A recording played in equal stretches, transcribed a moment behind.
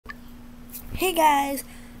Hey guys,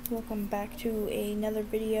 welcome back to another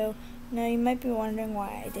video. Now you might be wondering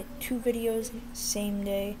why I did two videos the same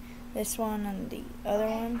day, this one and the other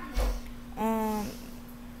one.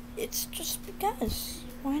 It's just because,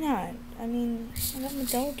 why not? I mean, I got my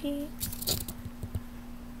doggy,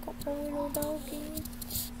 got my little doggy,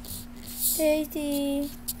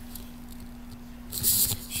 Daisy.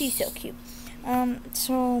 She's so cute.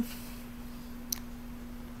 So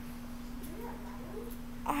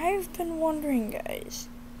I've been wondering, guys.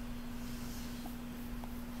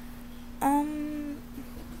 I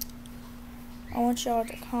want y'all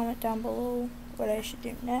to comment down below what I should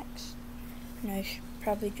do next. And I should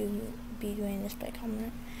probably be doing this by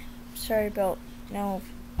comment. Sorry about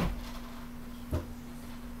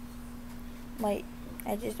light.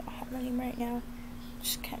 I just don't have any right now.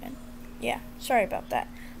 Just kind of, yeah. Sorry about that.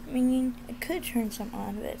 I mean, I could turn some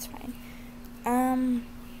on, but it's fine.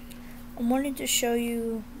 I wanted to show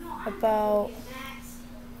you about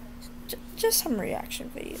just some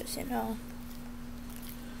reaction videos,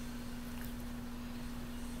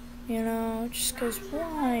 just because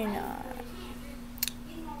why not?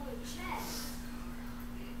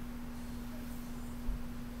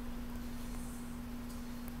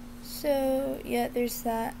 So yeah, there's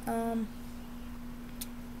that.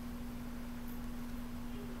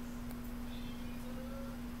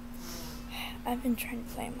 I've been trying to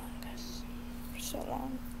play Among Us for so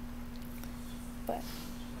long, but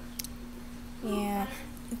yeah,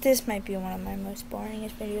 this might be one of my most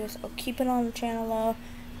boringest videos. I'll keep it on the channel though.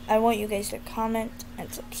 I want you guys to comment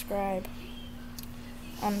and subscribe.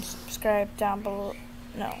 Subscribe down below.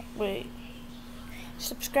 No, wait.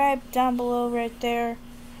 Subscribe down below right there,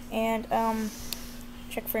 and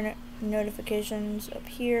check for notifications up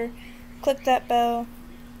here. Click that bell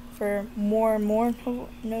for more and more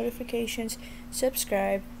notifications.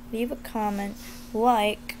 Subscribe, leave a comment,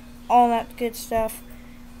 like, all that good stuff.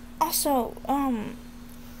 Also,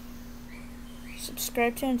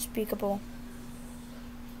 subscribe to Unspeakable.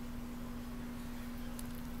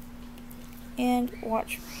 And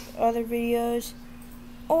watch other videos,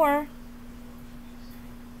 or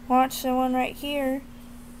watch the one right here,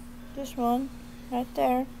 this one right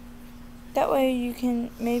there. That way you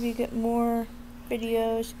can maybe get more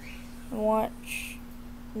videos and watch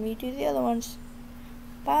me do the other ones.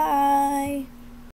 Bye.